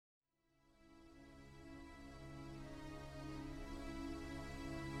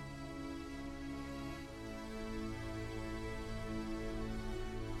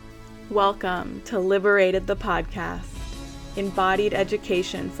Welcome to Liberated the Podcast, embodied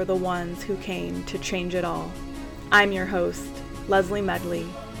education for the ones who came to change it all. I'm your host, Leslie Medley,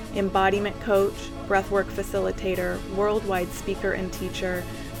 embodiment coach, breathwork facilitator, worldwide speaker and teacher,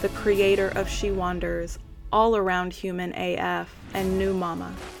 the creator of She Wanders, All Around Human AF, and New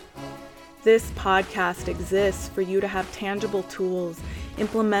Mama. This podcast exists for you to have tangible tools,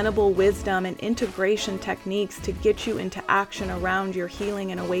 implementable wisdom, and integration techniques to get you into action around your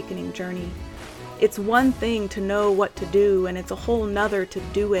healing and awakening journey. It's one thing to know what to do, and it's a whole nother to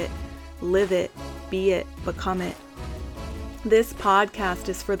do it, live it, be it, become it. This podcast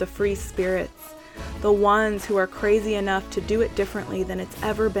is for the free spirits, the ones who are crazy enough to do it differently than it's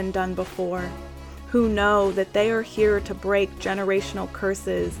ever been done before, who know that they are here to break generational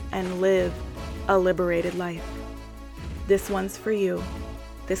curses and live a liberated life. This one's for you.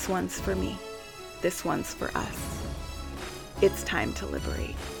 This one's for me. This one's for us. It's time to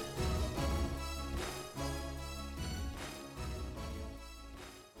liberate.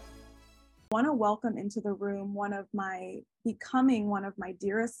 I want to welcome into the room becoming one of my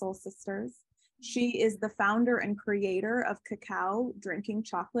dearest soul sisters. She is the founder and creator of cacao, drinking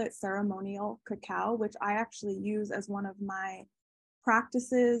chocolate, ceremonial cacao, which I actually use as one of my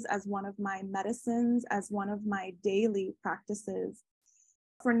practices, as one of my medicines, as one of my daily practices.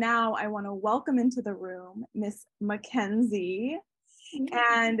 For now, I want to welcome into the room Miss Mackenzie.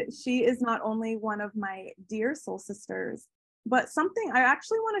 And she is not only one of my dear soul sisters, but something I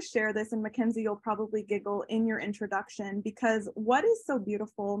actually want to share this, and Mackenzie, you'll probably giggle in your introduction, because what is so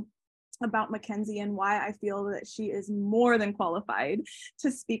beautiful about Mackenzie and why I feel that she is more than qualified to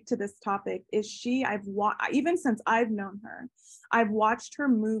speak to this topic is even since I've known her, I've watched her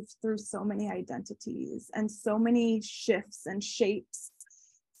move through so many identities and so many shifts and shapes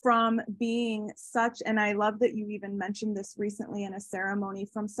from being such, and I love that you even mentioned this recently in a ceremony,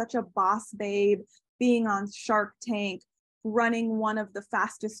 from such a boss babe, being on Shark Tank, running one of the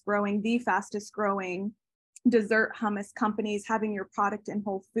fastest growing dessert hummus companies, having your product in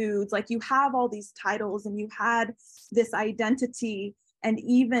Whole Foods. Like, you have all these titles and you had this identity. And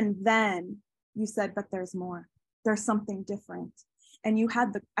even then you said, but there's more, there's something different. And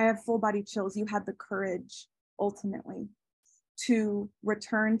I have full body chills. You had the courage ultimately to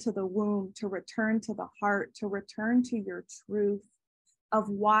return to the womb, to return to the heart, to return to your truth of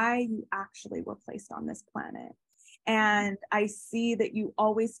why you actually were placed on this planet. And I see that you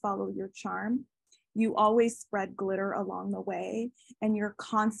always follow your charm. You always spread glitter along the way, and you're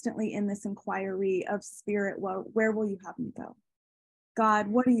constantly in this inquiry of spirit. Well, where will you have me go? God,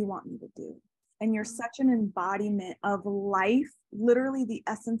 what do you want me to do? And you're such an embodiment of life, literally the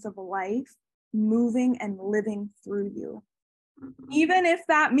essence of life, moving and living through you. Even if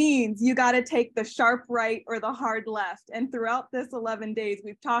that means you got to take the sharp right or the hard left. And throughout this 11 days,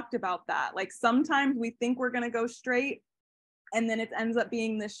 we've talked about that. Like, sometimes we think we're going to go straight, and then it ends up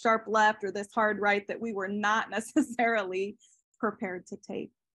being this sharp left or this hard right that we were not necessarily prepared to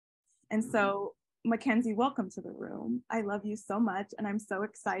take. And so, Mackenzie, welcome to the room. I love you so much. And I'm so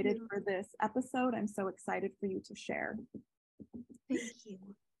excited for this episode. I'm so excited for you to share. Thank you.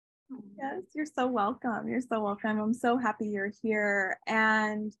 Yes, you're so welcome. You're so welcome. I'm so happy you're here.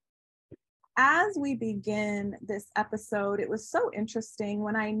 And as we begin this episode, it was so interesting.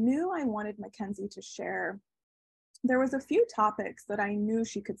 When I knew I wanted Mackenzie to share, there was a few topics that I knew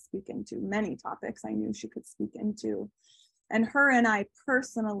she could speak into, many topics I knew she could speak into. And her and I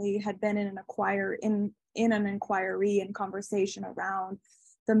personally had been in an inquiry and conversation around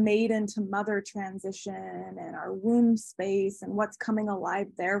the maiden to mother transition and our womb space and what's coming alive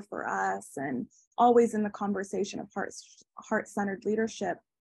there for us, and always in the conversation of heart-centered leadership.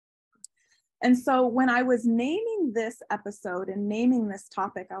 And so when I was naming this episode and naming this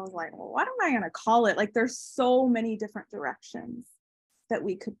topic, I was like, well, what am I going to call it? Like, there's so many different directions that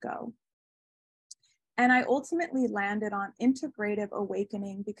we could go. And I ultimately landed on Integrative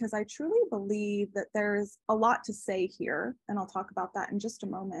Awakening because I truly believe that there's a lot to say here, and I'll talk about that in just a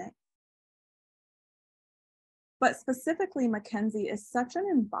moment. But specifically, Mackenzie is such an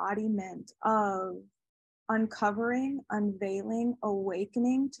embodiment of uncovering, unveiling,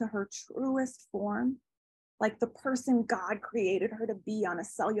 awakening to her truest form, like the person God created her to be on a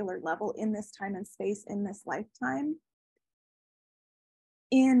cellular level in this time and space, in this lifetime,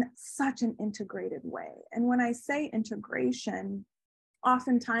 in such an integrated way. And when I say integration,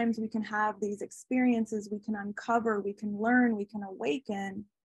 oftentimes we can have these experiences, we can uncover, we can learn, we can awaken.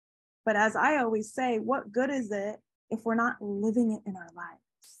 But as I always say, what good is it if we're not living it in our lives?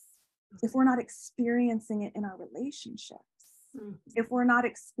 If we're not experiencing it in our relationships? If we're not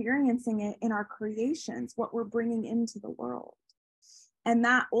experiencing it in our creations, what we're bringing into the world? And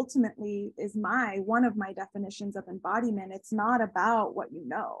that ultimately is one of my definitions of embodiment. It's not about what you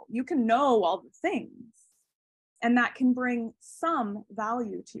know. You can know all the things, and that can bring some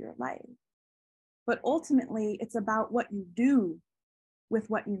value to your life. But ultimately, it's about what you do with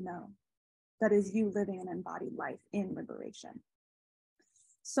what you know. That is you living an embodied life in liberation.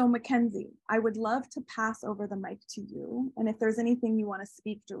 So Mackenzie, I would love to pass over the mic to you. And if there's anything you want to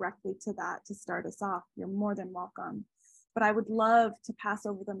speak directly to that to start us off, you're more than welcome. But I would love to pass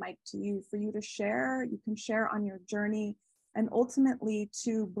over the mic to you for you to share. You can share on your journey and ultimately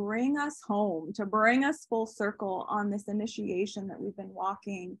to bring us home, to bring us full circle on this initiation that we've been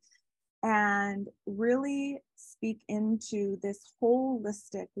walking, and really speak into this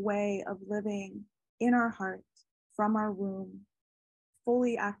holistic way of living in our heart, from our womb,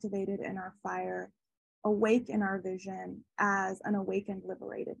 fully activated in our fire, awake in our vision as an awakened,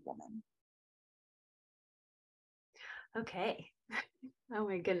 liberated woman. Okay. Oh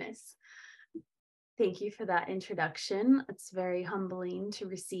my goodness. Thank you for that introduction. It's very humbling to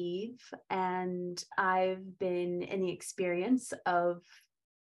receive. And I've been in the experience of,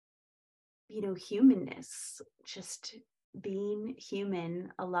 humanness, just being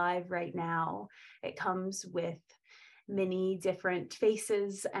human, alive right now. It comes with many different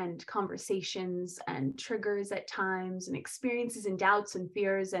faces and conversations and triggers at times and experiences and doubts and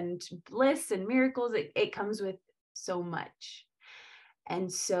fears and bliss and miracles. It comes with so much.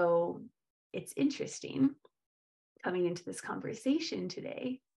 And so it's interesting coming into this conversation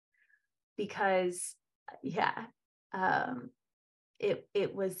today because,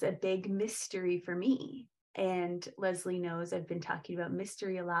 it was a big mystery for me. And Leslie knows I've been talking about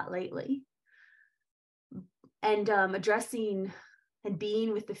mystery a lot lately. And addressing and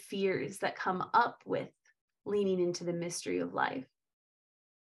being with the fears that come up with leaning into the mystery of life.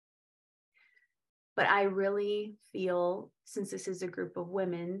 But I really feel, since this is a group of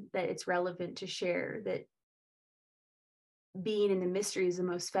women, that it's relevant to share that being in the mystery is the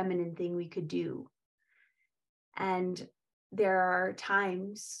most feminine thing we could do. And there are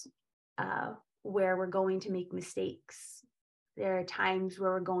times where we're going to make mistakes. There are times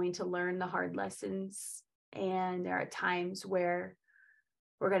where we're going to learn the hard lessons. And there are times where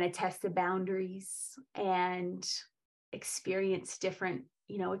we're going to test the boundaries and experience different,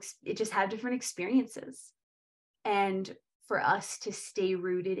 just have different experiences. And for us to stay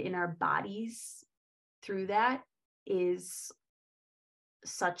rooted in our bodies through that is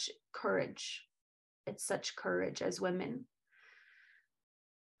such courage. It's such courage as women.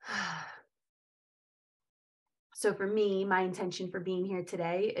 So for me, my intention for being here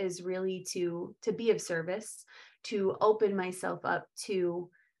today is really to be of service, to open myself up to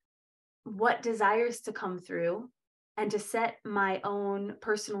what desires to come through, and to set my own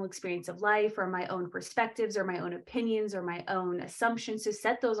personal experience of life or my own perspectives or my own opinions or my own assumptions, to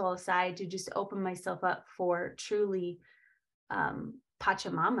set those all aside, to just open myself up for truly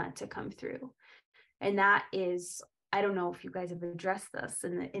Pachamama to come through. And that is, I don't know if you guys have addressed this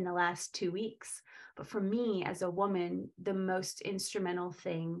in the last 2 weeks, but for me as a woman, the most instrumental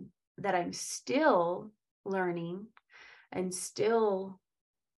thing that I'm still learning and still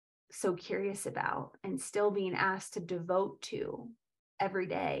so curious about and still being asked to devote to every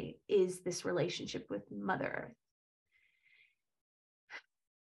day is this relationship with Mother Earth.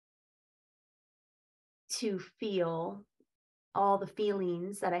 To feel all the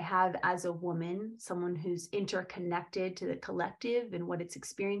feelings that I have as a woman, someone who's interconnected to the collective and what it's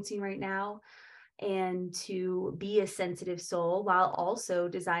experiencing right now, and to be a sensitive soul while also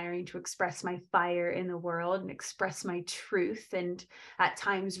desiring to express my fire in the world and express my truth and at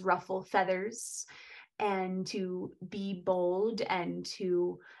times ruffle feathers, and to be bold and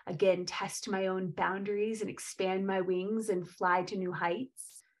to, again, test my own boundaries and expand my wings and fly to new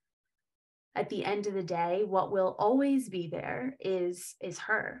heights. At the end of the day, what will always be there is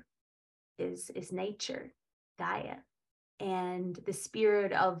her, is nature, Gaia. And the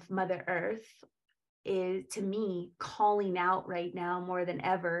spirit of Mother Earth is, to me, calling out right now more than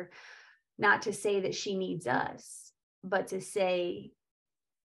ever, not to say that she needs us, but to say,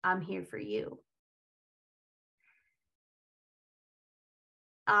 I'm here for you.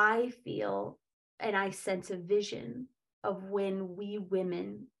 I feel and I sense a vision of when we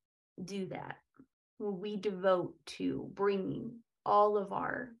women do that, when we devote to bringing all of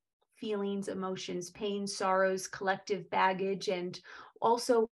our feelings, emotions, pain, sorrows, collective baggage, and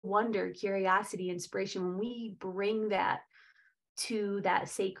also wonder, curiosity, inspiration, when we bring that to that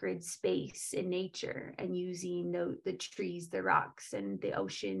sacred space in nature and using the trees, the rocks, and the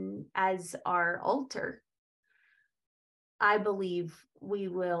ocean as our altar, I believe we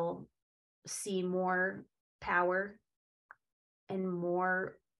will see more power and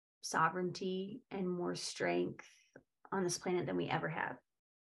more sovereignty and more strength on this planet than we ever have.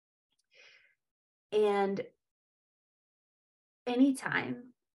 And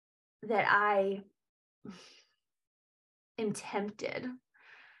anytime that I am tempted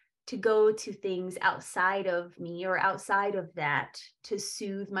to go to things outside of me or outside of that to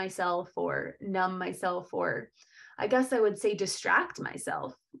soothe myself or numb myself, or I guess I would say distract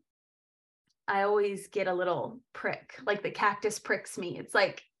myself, I always get a little prick, like the cactus pricks me. It's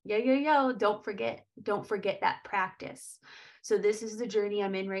like, yo, don't forget that practice. So this is the journey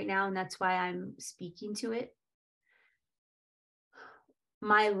I'm in right now, and that's why I'm speaking to it.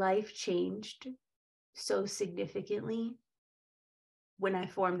 My life changed so significantly when I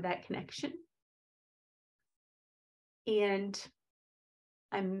formed that connection. And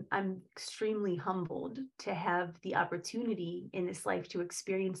I'm extremely humbled to have the opportunity in this life to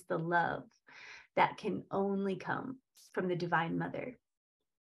experience the love that can only come from the Divine Mother.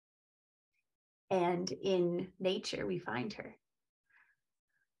 And in nature, we find her.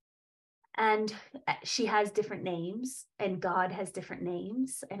 And she has different names, and God has different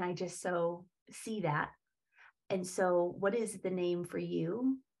names. And I just so see that. And so, what is the name for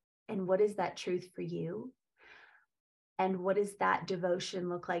you? And what is that truth for you? And what does that devotion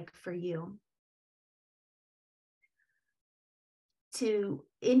look like for you? To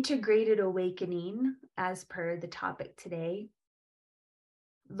integrated awakening, as per the topic today,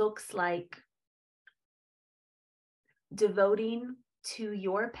 looks like devoting to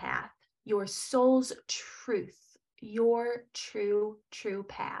your path, your soul's truth, your true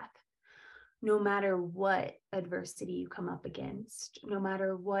path, no matter what adversity you come up against, no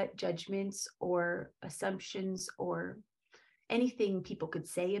matter what judgments or assumptions or anything people could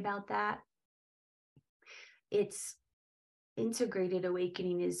say about that. It's integrated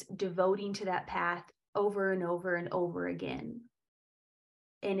awakening is devoting to that path over and over and over again.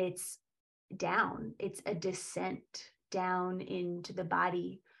 And it's down, it's a descent down into the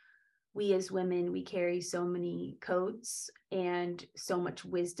body. We as women, we carry so many codes and so much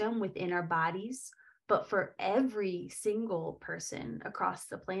wisdom within our bodies. But for every single person across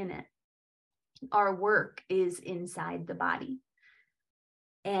the planet, our work is inside the body.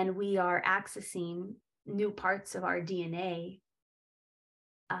 And we are accessing new parts of our DNA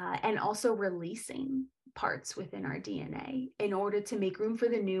and also releasing parts within our DNA in order to make room for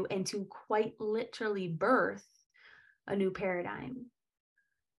the new and to quite literally birth a new paradigm.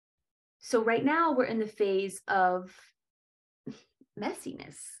 So right now we're in the phase of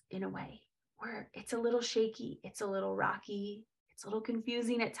messiness in a way where it's a little shaky, it's a little rocky, it's a little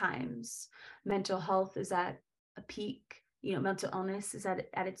confusing at times. Mental health is at a peak, mental illness is at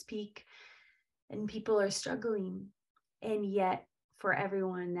its peak, and people are struggling. And yet for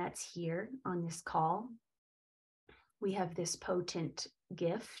everyone that's here on this call, we have this potent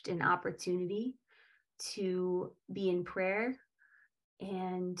gift and opportunity to be in prayer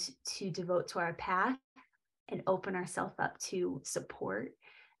and to devote to our path and open ourselves up to support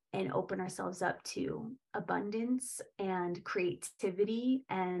and open ourselves up to abundance and creativity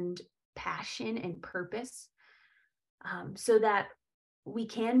and passion and purpose, so that we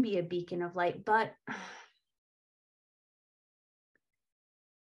can be a beacon of light. But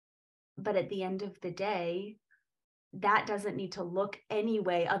at the end of the day, that doesn't need to look any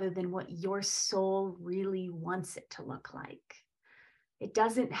way other than what your soul really wants it to look like. It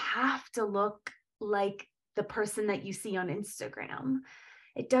doesn't have to look like the person that you see on Instagram.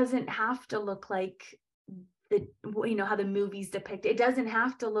 It doesn't have to look like how the movies depict. It doesn't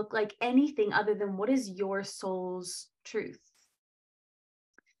have to look like anything other than what is your soul's truth.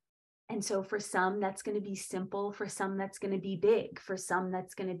 And so for some, that's going to be simple. For some, that's going to be big. For some,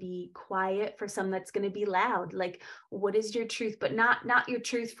 that's going to be quiet. For some, that's going to be loud. Like, what is your truth? But not your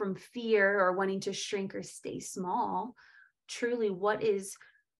truth from fear or wanting to shrink or stay small. Truly, what is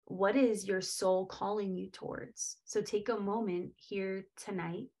your soul calling you towards? So take a moment here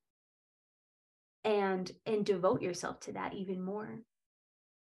tonight and devote yourself to that even more.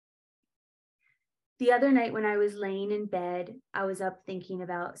 The other night when I was laying in bed, I was up thinking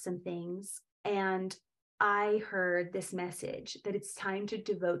about some things, and I heard this message that it's time to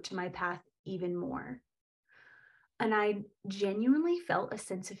devote to my path even more. And I genuinely felt a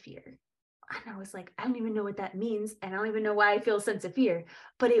sense of fear. And I was like, I don't even know what that means. And I don't even know why I feel a sense of fear,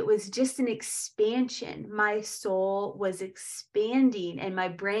 but it was just an expansion. My soul was expanding and my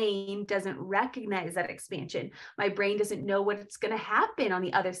brain doesn't recognize that expansion. My brain doesn't know what's going to happen on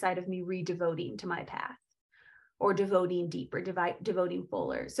the other side of me redevoting to my path or devoting deeper, devoting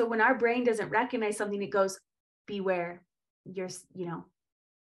fuller. So when our brain doesn't recognize something, it goes, beware,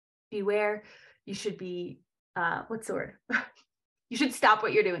 beware, you should be, what's the word? You should stop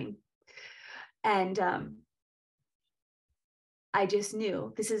what you're doing. And I just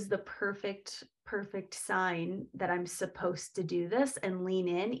knew this is the perfect sign that I'm supposed to do this and lean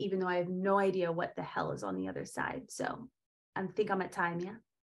in, even though I have no idea what the hell is on the other side. So I think I'm at time. Yeah.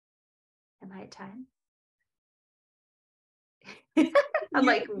 Am I at time? I'm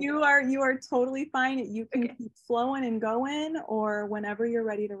you are totally fine. You can keep flowing and going, or whenever you're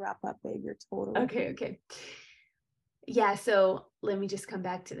ready to wrap up, babe, you're totally okay. Yeah. So let me just come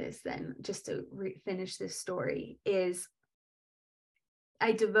back to this then, just to finish this story. Is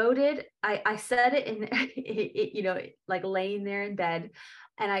I said it in, like laying there in bed.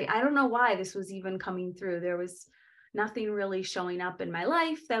 And I don't know why this was even coming through. There was nothing really showing up in my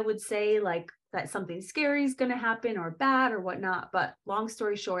life that would say like that something scary is going to happen or bad or whatnot. But long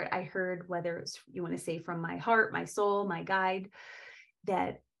story short, I heard, whether it's, you want to say from my heart, my soul, my guide,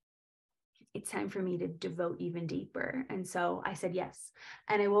 that it's time for me to devote even deeper. And so I said yes.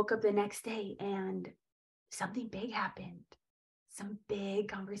 And I woke up the next day and something big happened. Some big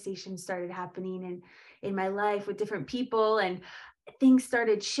conversations started happening in my life with different people, and things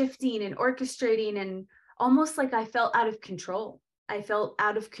started shifting and orchestrating, and almost like I felt out of control. I felt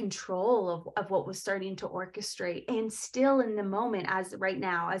out of control of what was starting to orchestrate. And still in the moment, as right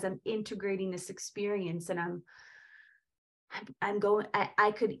now, as I'm integrating this experience, and I'm going,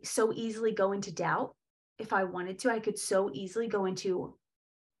 I could so easily go into doubt if I wanted to. I could so easily go into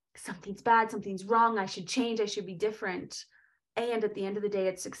something's bad, something's wrong, I should change, I should be different. And at the end of the day,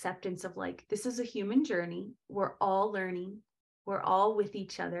 it's acceptance of like, this is a human journey. We're all learning. We're all with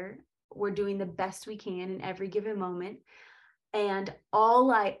each other. We're doing the best we can in every given moment. And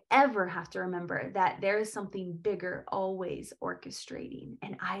all I ever have to remember that there is something bigger always orchestrating,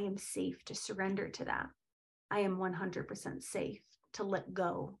 and I am safe to surrender to that. I am 100% safe to let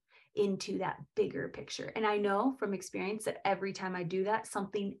go into that bigger picture. And I know from experience that every time I do that,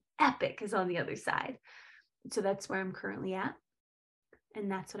 something epic is on the other side. So that's where I'm currently at. And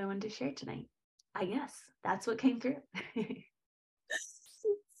that's what I wanted to share tonight. I guess that's what came through.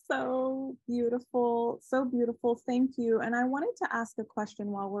 So beautiful. So beautiful. Thank you. And I wanted to ask a question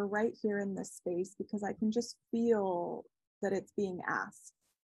while we're right here in this space, because I can just feel that it's being asked.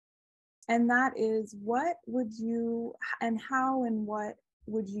 And that is, what would you, and how and what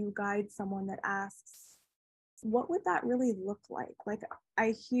would you guide someone that asks, what would that really look like? Like,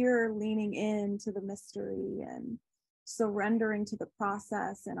 I hear leaning into the mystery and surrendering to the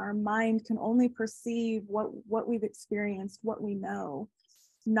process, and our mind can only perceive what we've experienced, what we know,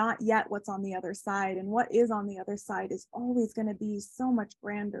 not yet what's on the other side. And what is on the other side is always going to be so much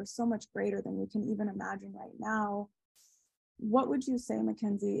grander, so much greater than we can even imagine right now. What would you say,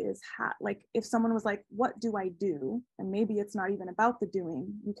 Mackenzie, is like, if someone was like, what do I do? And maybe it's not even about the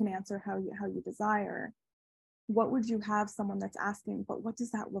doing. You can answer how you desire. What would you have someone that's asking, but what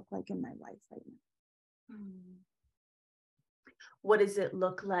does that look like in my life right now? What does it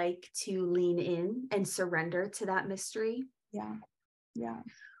look like to lean in and surrender to that mystery? Yeah.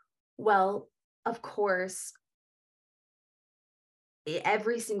 Well, of course, for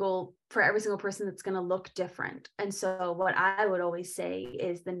every single person, that's going to look different. And so what I would always say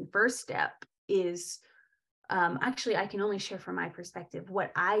is the first step is, actually, I can only share from my perspective.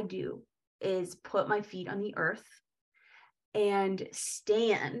 What I do is put my feet on the earth and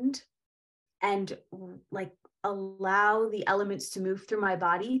stand and like allow the elements to move through my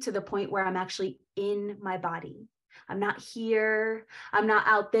body to the point where I'm actually in my body. I'm not here. I'm not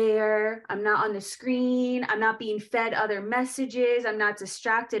out there. I'm not on the screen. I'm not being fed other messages. I'm not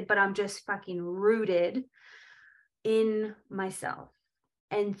distracted, but I'm just fucking rooted in myself.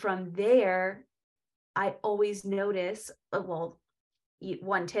 And from there, I always notice,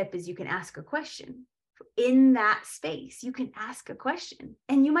 one tip is you can ask a question. In that space, you can ask a question,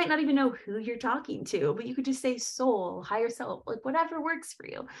 and you might not even know who you're talking to, but you could just say soul, higher self, like whatever works for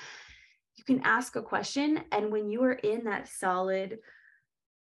you. You can ask a question. And when you are in that solid,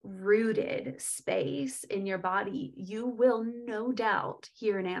 rooted space in your body, you will no doubt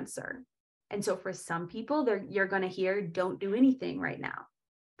hear an answer. And so for some people, you're going to hear, don't do anything right now.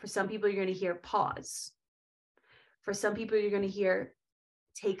 For some people, you're going to hear pause. For some people, you're going to hear,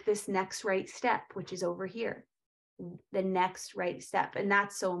 take this next right step, which is over here, the next right step. And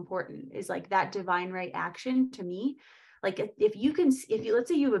that's so important, is like that divine right action to me. Like if you let's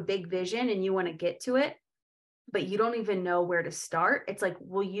say you have a big vision and you want to get to it, but you don't even know where to start. It's like,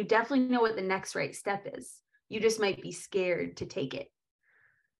 well, you definitely know what the next right step is. You just might be scared to take it.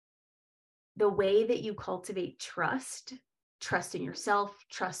 The way that you cultivate trust in yourself,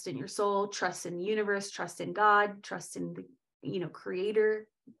 trust in your soul, trust in the universe, trust in God, trust in the, creator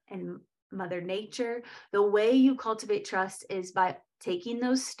and Mother Nature. The way you cultivate trust is by taking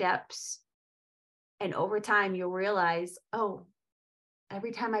those steps. And over time, you'll realize, oh,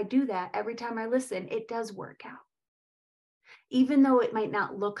 every time I do that, every time I listen, it does work out. Even though it might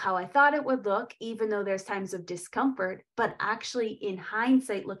not look how I thought it would look, even though there's times of discomfort, but actually in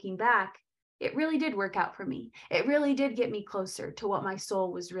hindsight, looking back, it really did work out for me. It really did get me closer to what my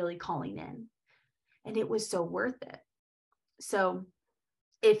soul was really calling in. And it was so worth it. So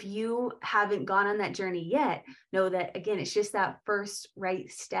if you haven't gone on that journey yet, know that, again, it's just that first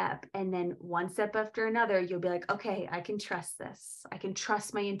right step. And then one step after another, you'll be like, okay, I can trust this. I can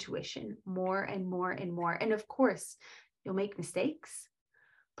trust my intuition more and more and more. And of course, you'll make mistakes,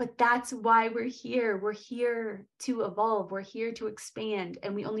 but that's why we're here. We're here to evolve. We're here to expand.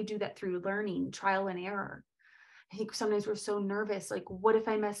 And we only do that through learning, trial and error. I think sometimes we're so nervous. Like, what if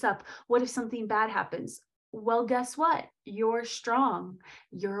I mess up? What if something bad happens? Well, guess what? You're strong.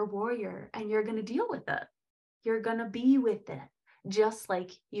 You're a warrior, and you're going to deal with it. You're going to be with it. Just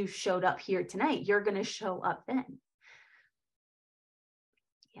like you showed up here tonight, you're going to show up then.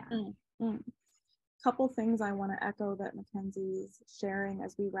 Yeah. Couple things I want to echo that Mackenzie's sharing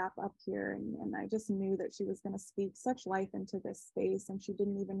as we wrap up here. And I just knew that she was going to speak such life into this space, and she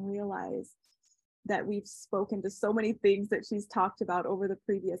didn't even realize that we've spoken to so many things that she's talked about over the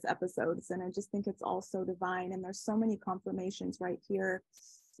previous episodes. And I just think it's all so divine. And there's so many confirmations right here.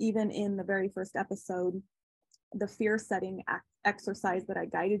 Even in the very first episode, the fear setting exercise that I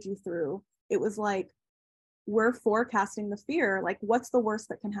guided you through, it was like, we're forecasting the fear. Like, what's the worst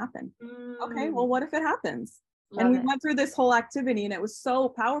that can happen? Okay, well, what if it happens? And we went through this whole activity, and it was so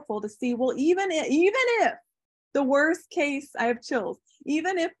powerful to see, well, even if the worst case, I have chills,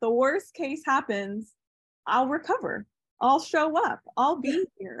 even if the worst case happens, I'll recover. I'll show up. I'll be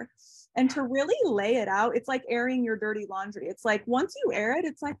here. And to really lay it out, it's like airing your dirty laundry. It's like, once you air it,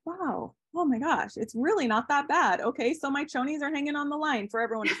 it's like, wow, oh my gosh, it's really not that bad. Okay, so my chonies are hanging on the line for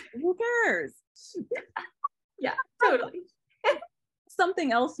everyone to see. Who cares? Yeah, totally.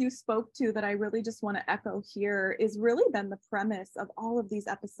 Something else you spoke to that I really just want to echo here is really been the premise of all of these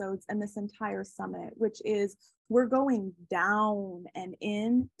episodes and this entire summit, which is we're going down and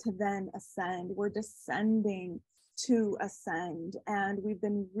in to then ascend. We're descending to ascend. And we've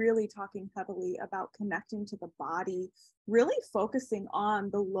been really talking heavily about connecting to the body, really focusing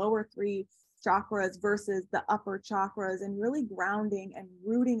on the lower three chakras versus the upper chakras, and really grounding and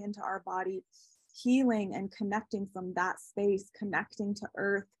rooting into our body, healing and connecting from that space, connecting to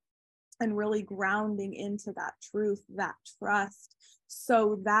earth, and really grounding into that truth, that trust,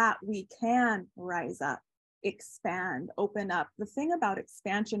 so that we can rise up, expand, open up. The thing about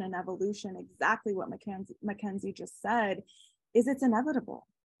expansion and evolution, exactly what Mackenzie just said, is it's inevitable.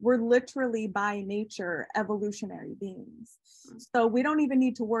 We're literally by nature evolutionary beings. So we don't even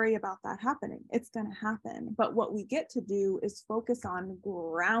need to worry about that happening. It's going to happen. But what we get to do is focus on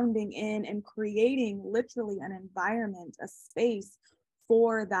grounding in and creating literally an environment, a space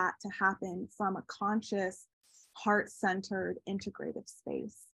for that to happen from a conscious, heart-centered, integrative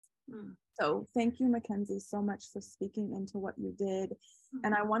space. So thank you, Mackenzie, so much for speaking into what you did.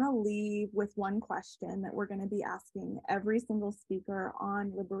 And I want to leave with one question that we're going to be asking every single speaker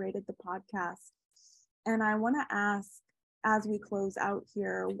on Liberated the podcast. And I want to ask, as we close out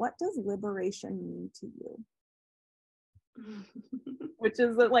here, what does liberation mean to you? Which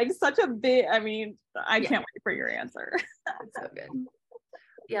is like such a big, I mean, I can't wait for your answer. That's so good.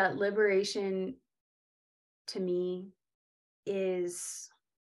 Yeah, liberation to me is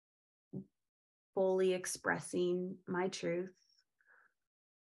fully expressing my truth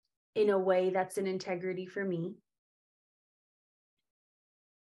in a way that's an integrity for me,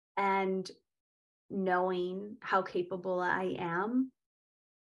 and knowing how capable I am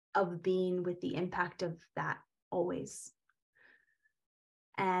of being with the impact of that always.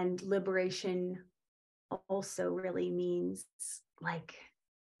 And liberation also really means like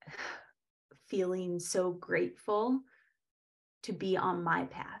feeling so grateful to be on my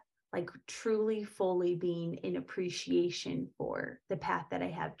path, like truly fully being in appreciation for the path that I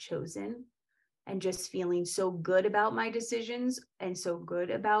have chosen, and just feeling so good about my decisions and so good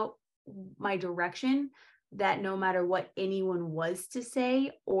about my direction that no matter what anyone was to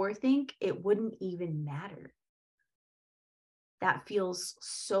say or think, it wouldn't even matter. That feels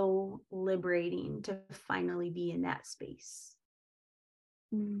so liberating to finally be in that space.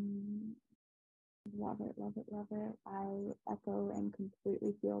 Love it, love it, love it. I echo and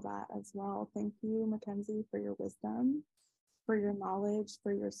completely feel that as well. Thank you, Mackenzie, for your wisdom, for your knowledge,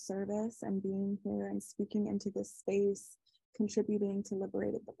 for your service, and being here and speaking into this space, contributing to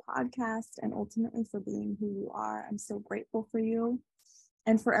Liberated the podcast, and ultimately for being who you are. I'm so grateful for you.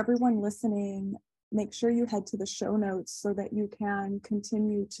 And for everyone listening, make sure you head to the show notes so that you can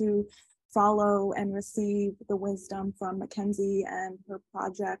continue to follow and receive the wisdom from Mackenzie and her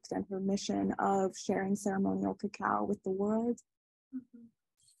project and her mission of sharing ceremonial cacao with the world.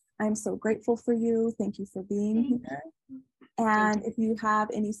 I'm so grateful for you. Thank you for being here. And if you have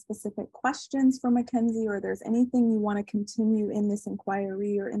any specific questions for Mackenzie, or there's anything you want to continue in this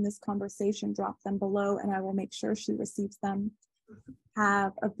inquiry or in this conversation, drop them below and I will make sure she receives them.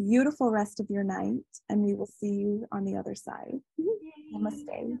 Have a beautiful rest of your night, and we will see you on the other side.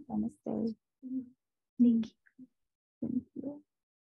 Namaste. Namaste. Thank you.